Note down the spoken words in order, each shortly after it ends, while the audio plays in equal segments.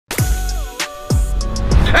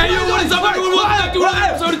What's up, everyone? Welcome back to another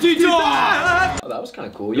episode of T-Talk! Oh, that was kind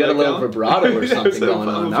of cool. You had a little vibrato or something going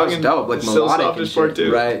on. That was dope, like melodic and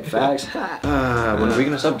shit. Right, facts. When are we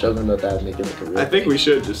gonna stop joking about that and make it like a real I think we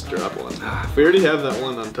should just drop one. We already have that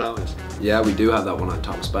one on Thomas. Yeah, we do have that one on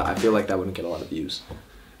Thomas, but I feel like that wouldn't get a lot of views.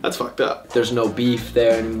 That's fucked up. There's no beef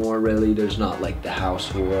there anymore, really. There's not like the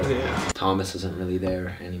house war. Yeah. Thomas isn't really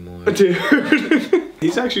there anymore. Dude.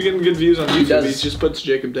 He's actually getting good views on YouTube. He just puts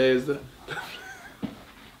Jacob Day as the...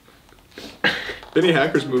 Vinny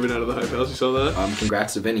Hacker's moving out of the hype house. You saw that?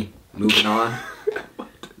 Congrats to Vinny. Moving on.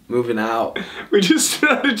 Moving out. We just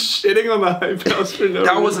started shitting on the hype house for no reason.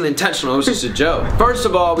 That wasn't intentional, it was just a joke. First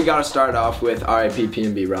of all, we gotta start off with RIP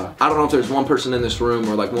P&B Rock. I don't know if there's one person in this room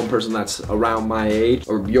or like one person that's around my age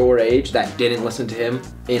or your age that didn't listen to him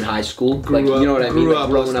in high school. Like, you know what I mean? Like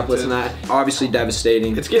growing up listening to that. Obviously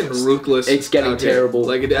devastating. It's getting ruthless. It's getting terrible.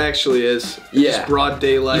 Like it actually is. Yeah. Just broad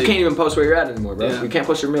daylight. You can't even post where you're at anymore, bro. Yeah. You can't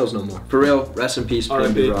post your meals no more. For real, rest in peace,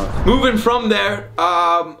 P&B Rock. Moving from there,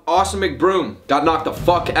 Awesome McBroom got knocked the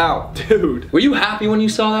fuck out. Dude. Were you happy when you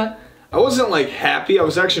saw that? I wasn't like happy, I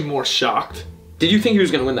was actually more shocked. Did you think he was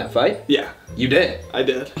gonna win that fight? Yeah. You did? I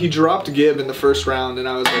did. He dropped Gibb in the first round and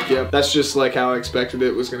I was like, yep, that's just like how I expected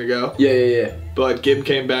it was gonna go. Yeah. But Gibb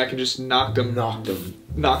came back and just knocked him the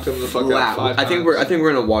fuck out 5 times. I think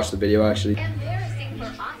we're gonna watch the video actually. Embarrassing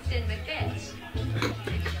for Austin McFitz.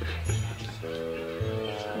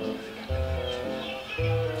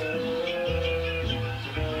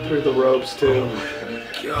 Through the ropes too.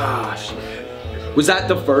 Gosh. Was that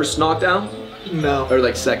the first knockdown? No. Or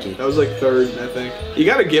like second? That was like third, I think. You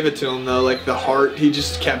gotta give it to him though, like the heart, he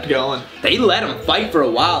just kept going. They let him fight for a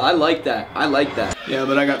while. I like that. I like that. Yeah,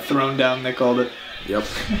 but I got thrown down, they called it. Yep.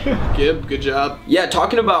 Gibb, good job. Yeah,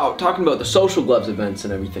 talking about the social gloves events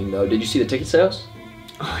and everything though. Did you see the ticket sales?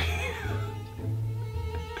 Oh, yeah.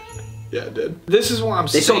 Yeah, I did. This is what I'm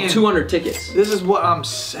saying. They sold 200 tickets. This is what I'm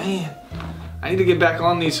saying. I need to get back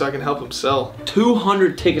on these so I can help them sell.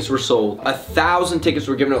 200 tickets were sold. 1,000 tickets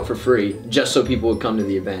were given out for free just so people would come to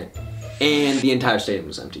the event. And the entire stadium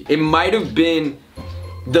was empty. It might have been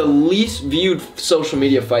the least viewed social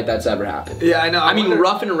media fight that's ever happened. Yeah, I know. I mean,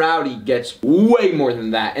 Rough and Rowdy gets way more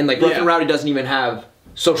than that. And like Rough and Rowdy doesn't even have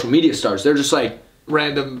social media stars. They're just like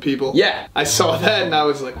random people. Yeah. I saw that and I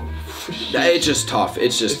was like, it's just tough.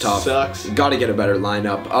 It's just tough. Sucks. Gotta get a better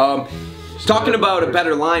lineup. Talking about a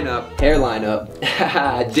better lineup, hair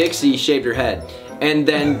lineup, Dixie shaved her head. And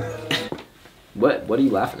then, what are you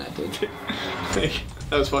laughing at, dude?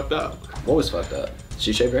 That was fucked up. What was fucked up?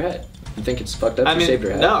 She shaved her head. You think it's fucked up she shaved her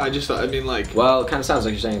head? No, I just thought, like. Well, it kind of sounds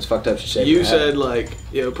like you're saying it's fucked up she shaved her head. You said like,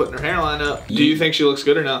 putting her hairline up. Do you think she looks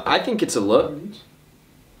good or not? I think it's a look.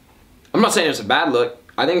 I'm not saying it's a bad look.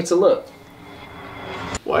 I think it's a look.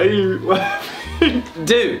 Why are you...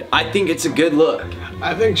 Dude, I think it's a good look.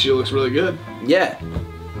 I think she looks really good. Yeah.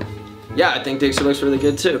 Yeah, I think Dixie looks really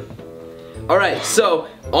good too. Alright, so,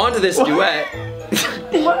 on to this duet.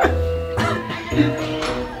 What?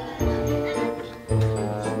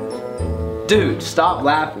 Dude, stop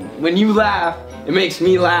laughing. When you laugh, it makes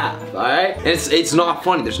me laugh, alright? And it's not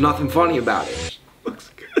funny. There's nothing funny about it. Looks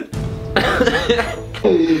good.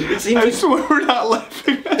 I swear we're not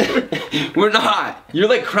laughing at her. We're not. You're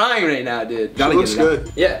like crying right now, dude. She looks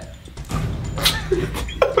good. Yeah.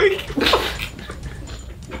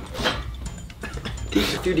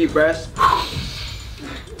 Two deep breaths.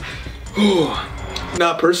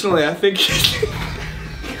 Nah, personally, I think...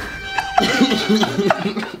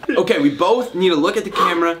 Okay, we both need to look at the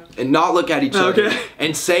camera and not look at each other. Okay.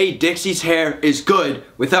 And say Dixie's hair is good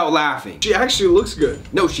without laughing. She actually looks good.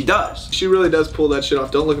 No, she does. She really does pull that shit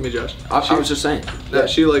off. Don't look at me, Josh. I was just saying. No,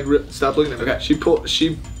 she like, stop looking at me. Okay.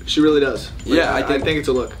 She really does. Like, yeah, I think it's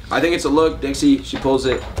a look. I think it's a look. Dixie, she pulls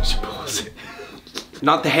it. She pulls it.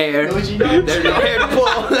 Not the hair. No, she doesn't. There's no hair to pull.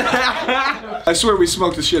 I swear we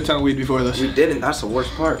smoked a shit ton of weed before this. We didn't. That's the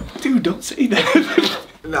worst part. Dude, don't say that.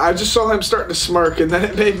 I just saw him starting to smirk and then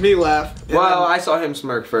it made me laugh. Well, I saw him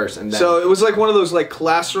smirk first and then... So it was like one of those like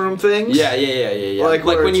classroom things? Yeah. Like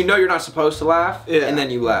when you know you're not supposed to laugh and then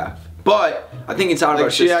you laugh. But I think it's out of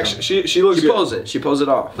our system. She looks good. She pulls it. She pulls it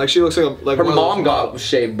off. Like she looks like her mom got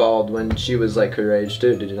shaved bald when she was like her age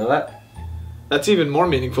too. Did you know that? That's even more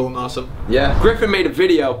meaningful and awesome. Yeah. Griffin made a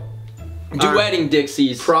video duetting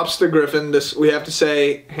Dixie's. Props to Griffin. This we have to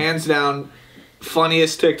say, hands down,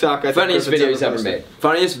 funniest TikTok I think funniest video he's ever made.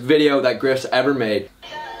 Funniest video that Griff's ever made.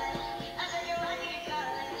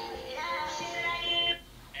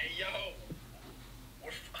 Hey yo,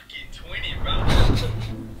 we're fucking 20, bro.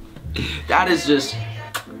 That is just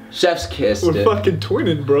Chef's kiss, We're dude. fucking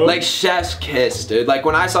twinning, bro. Like chef's kiss, dude. Like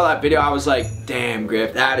when I saw that video, I was like, damn,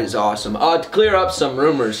 Griff, that is awesome. To clear up some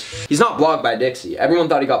rumors, he's not blocked by Dixie. Everyone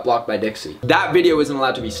thought he got blocked by Dixie. That video isn't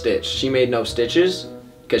allowed to be stitched. She made no stitches.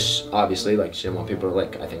 Because obviously, like, she didn't want people to,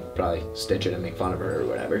 like, I think, probably stitch it and make fun of her or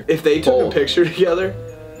whatever. If they took a picture together,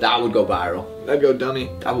 that would go viral. That'd go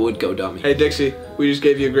dummy. That would go dummy. Hey, Dixie, we just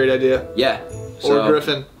gave you a great idea. Yeah. Or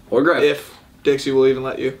Griffin. Or Griffin. If Dixie will even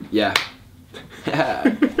let you. Yeah.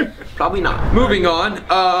 Probably not. Moving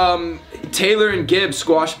on. Taylor and Gibbs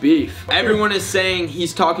squash beef. Everyone is saying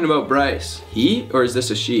he's talking about Bryce. He? Or is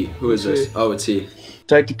this a she? Who is this? Oh, it's he.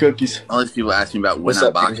 Take the cookies. All these people ask me about when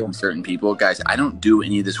I'm boxing certain people. Guys, I don't do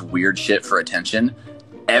any of this weird shit for attention.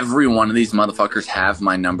 Every one of these motherfuckers have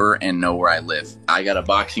my number and know where I live. I got a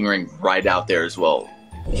boxing ring right out there as well.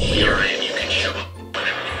 Here I am, you can show up whenever.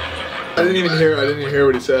 I didn't even hear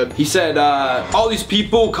what he said. He said, all these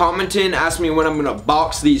people commenting, ask me when I'm gonna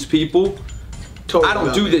box these people. Totally I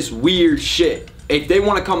don't do this weird shit. If they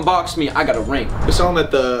want to come box me, I got a ring. I saw him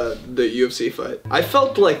at the UFC fight. I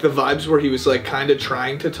felt like the vibes where he was like kind of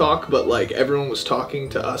trying to talk, but like everyone was talking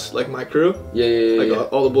to us, like my crew. Yeah.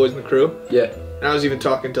 Like all the boys in the crew. Yeah. And I was even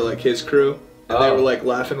talking to like his crew, and they were like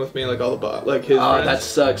laughing with me, like all the like his. Oh, friends. that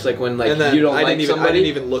sucks. Like when like And then you don't I like didn't even, somebody, I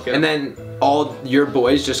didn't even look at and him. then all your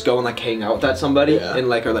boys just go and like hang out with that somebody, and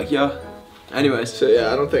like are like, yo. Anyways. So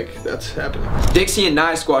yeah, I don't think that's happening. Dixie and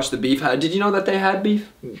Nye squashed the beef. Did you know that they had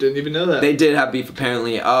beef? Didn't even know that. They did have beef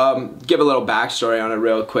apparently. Give a little backstory on it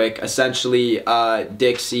real quick. Essentially,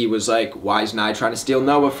 Dixie was like, why is Nye trying to steal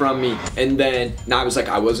Noah from me? And then Nye was like,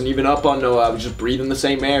 I wasn't even up on Noah. I was just breathing the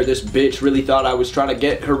same air. This bitch really thought I was trying to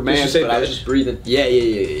get her man, but I was just breathing.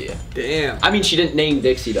 Yeah. Damn. I mean, she didn't name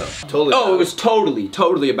Dixie though. Totally. Oh, it was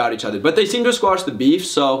totally about each other. But they seemed to squash the beef,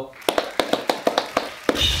 so.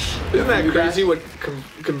 Isn't that crazy what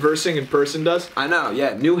conversing in person does? I know,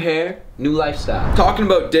 yeah. New hair, new lifestyle. Talking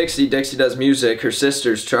about Dixie, Dixie does music. Her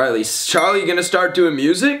sister's Charlie. Is Charlie gonna start doing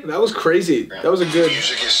music? That was crazy. That was a good.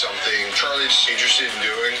 Music is something Charlie's interested in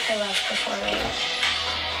doing. I love performing.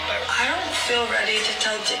 I don't feel ready to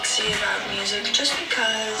tell Dixie about music just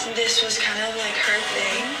because this was kind of like her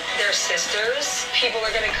thing. They're sisters. People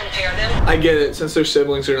are gonna compare them. I get it. Since they're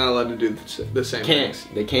siblings, they're not allowed to do the same things.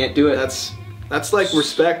 They can't do it. That's like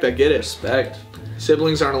respect. I get it. Respect.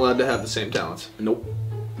 Siblings aren't allowed to have the same talents. Nope.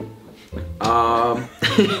 What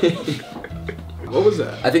was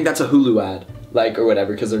that? I think that's a Hulu ad, like or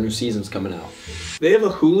whatever, because their new season's coming out. They have a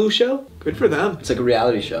Hulu show? Good for them. It's like a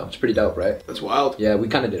reality show. It's pretty dope, right? That's wild. Yeah, we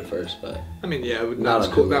kind of did it first, but I mean, yeah, not as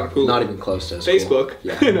on cool. Hulu. Not on Hulu. Not even close to as Facebook. Cool.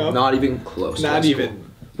 Yeah, You know? not even close. Not to even cool.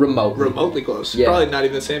 Remotely close. Yeah. Probably not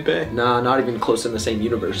even the same pay. Nah, not even close in the same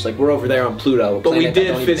universe. Like we're over there on Pluto. But we planet that did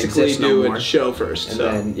don't even physically exist no do more. a show first. And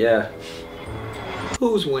so then yeah.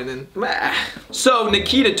 who's winning? So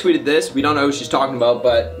Nikita tweeted this. We don't know who she's talking about,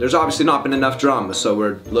 but there's obviously not been enough drama, so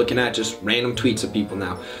we're looking at just random tweets of people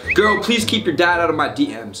now. Girl, please keep your dad out of my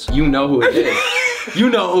DMs. You know who it is. You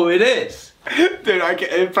know who it is. Dude,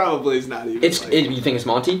 it probably is not even. You think it's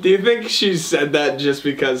Monty? Do you think she said that just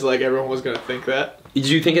because like everyone was gonna think that? Did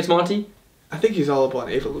you think it's Monty? I think he's all up on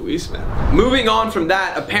Ava Louise, man. Moving on from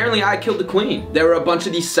that, apparently I killed the queen. There were a bunch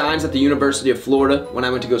of these signs at the University of Florida when I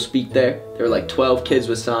went to go speak there. There were like 12 kids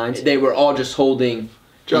with signs. They were all just holding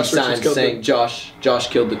these signs saying Josh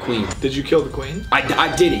killed the queen. Did you kill the queen?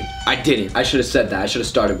 I didn't. I should have said that. I should have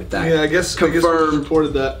started with that. Yeah, I guess we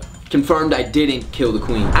reported that. Confirmed I didn't kill the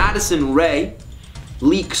queen. Addison Rae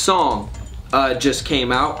leak song just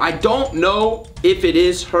came out. I don't know if it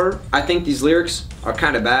is her. I think these lyrics are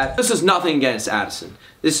kind of bad. This is nothing against Addison.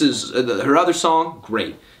 This is her other song,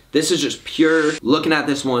 great. This is just pure looking at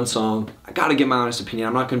this one song. I gotta give my honest opinion.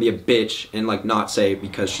 I'm not gonna be a bitch and like not say it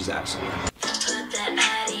because she's Addison Rae.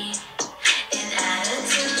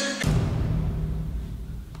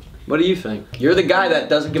 What do you think? You're the guy that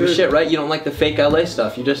doesn't give a shit, right? You don't like the fake LA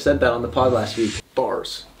stuff. You just said that on the pod last week.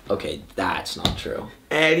 Bars. Okay, that's not true.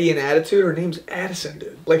 Addie in Attitude? Her name's Addison,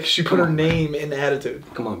 dude. Like, she put her name in Attitude.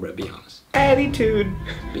 Come on, bro, be honest. Attitude.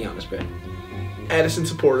 Be honest, bro. Addison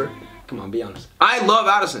supporter. Come on, be honest. I love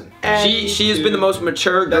Addison. She has been the most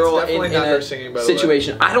mature girl in a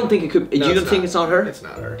situation. I don't think it could. No, you don't think it's not her? It's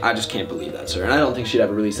not her. I just can't believe that, sir. And I don't think she'd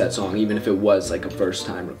ever release that song, even if it was like a first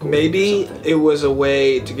time recording. Maybe it was a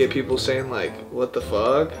way to get people saying like, "What the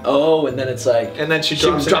fuck?" Oh, and then it's like, and then she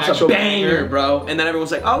drops an a banger, bro. And then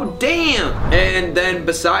everyone's like, "Oh, damn!" And then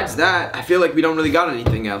besides that, I feel like we don't really got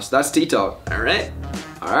anything else. That's T-Talk. All right.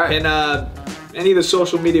 And any of the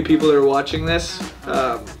social media people that are watching this,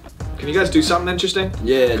 can you guys do something interesting?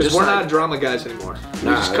 Yeah, because we're not drama guys anymore. We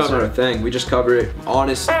Nah, just that's cover not a thing. We just cover it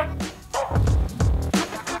honest.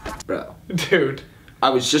 Bro. Dude, I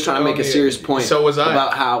was just trying to make a serious point. So was I.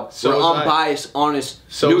 About how we're unbiased, honest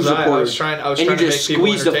news reporters. I was trying and to you just make people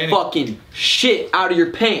squeeze the entertaining. fucking shit out of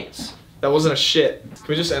your pants. That wasn't a shit. Can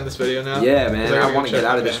we just end this video now? Yeah, man. 'Cause I want to get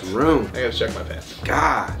out of this room. I gotta check my pants.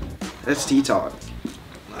 God, that's tea talk.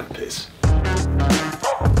 Peace.